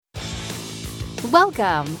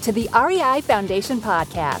Welcome to the REI Foundation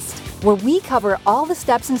Podcast, where we cover all the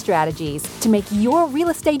steps and strategies to make your real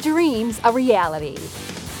estate dreams a reality.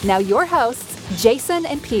 Now your hosts, Jason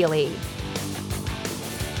and Peely.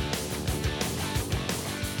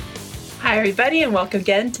 Hi, everybody, and welcome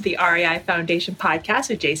again to the REI Foundation Podcast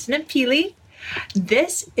with Jason and Peely.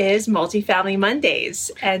 This is Multifamily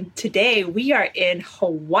Mondays, and today we are in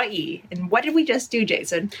Hawaii. And what did we just do,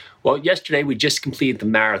 Jason? Well, yesterday we just completed the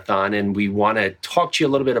marathon, and we want to talk to you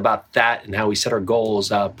a little bit about that and how we set our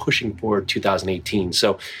goals pushing for 2018.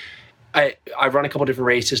 So I run a couple different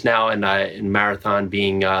races now, and marathon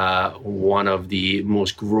being one of the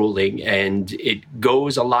most grueling, and it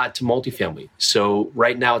goes a lot to multifamily. So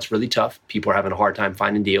right now it's really tough. People are having a hard time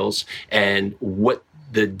finding deals, and what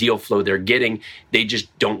the deal flow they're getting, they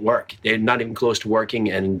just don't work. They're not even close to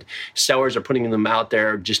working, and sellers are putting them out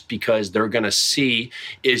there just because they're going to see,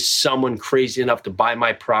 is someone crazy enough to buy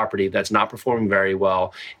my property that's not performing very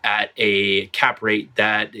well at a cap rate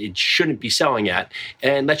that it shouldn't be selling at,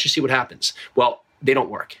 and let's just see what happens. Well, they don't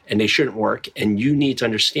work, and they shouldn't work, and you need to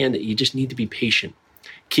understand that you just need to be patient.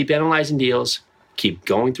 Keep analyzing deals, keep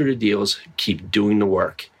going through the deals, keep doing the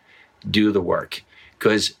work. Do the work,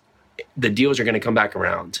 because the deals are going to come back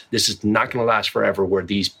around. This is not going to last forever, where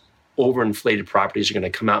these overinflated properties are going to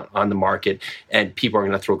come out on the market and people are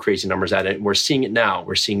going to throw crazy numbers at it. We're seeing it now.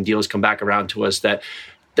 We're seeing deals come back around to us that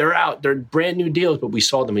they're out. They're brand new deals, but we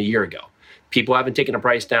saw them a year ago. People haven't taken the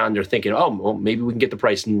price down. They're thinking, oh, well, maybe we can get the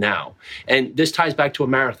price now. And this ties back to a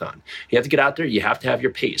marathon. You have to get out there. You have to have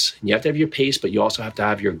your pace. You have to have your pace, but you also have to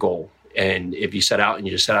have your goal. And if you set out and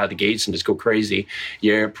you just set out of the gates and just go crazy,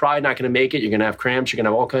 you're probably not going to make it. You're going to have cramps. You're going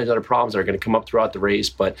to have all kinds of other problems that are going to come up throughout the race.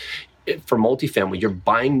 But for multifamily, you're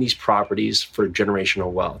buying these properties for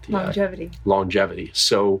generational wealth. Longevity.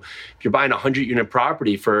 So if you're buying a 100-unit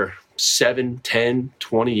property for 7, 10,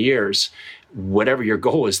 20 years, whatever your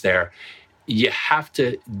goal is there, you have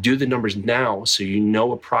to do the numbers now so you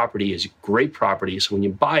know a property is a great property. So when you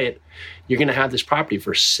buy it, you're going to have this property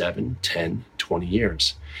for 7, 10, 20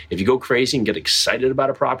 years. If you go crazy and get excited about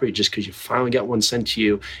a property just because you finally got one sent to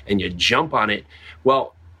you and you jump on it,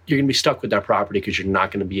 well, you're going to be stuck with that property because you're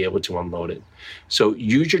not going to be able to unload it. So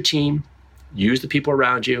use your team, use the people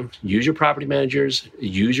around you, use your property managers,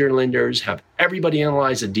 use your lenders, have everybody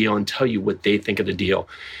analyze the deal and tell you what they think of the deal.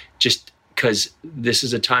 Just because this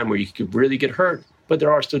is a time where you could really get hurt, but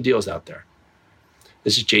there are still deals out there.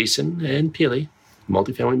 This is Jason and Peely,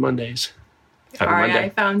 Multifamily Mondays. Happy REI Monday.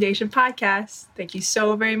 Foundation Podcast. Thank you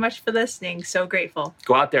so very much for listening. So grateful.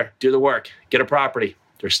 Go out there, do the work, get a property.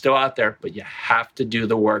 They're still out there, but you have to do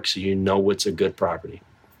the work so you know what's a good property.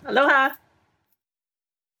 Aloha.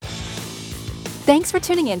 Thanks for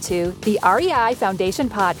tuning into the REI Foundation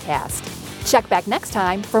Podcast. Check back next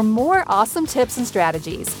time for more awesome tips and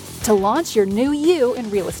strategies to launch your new you in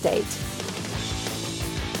real estate.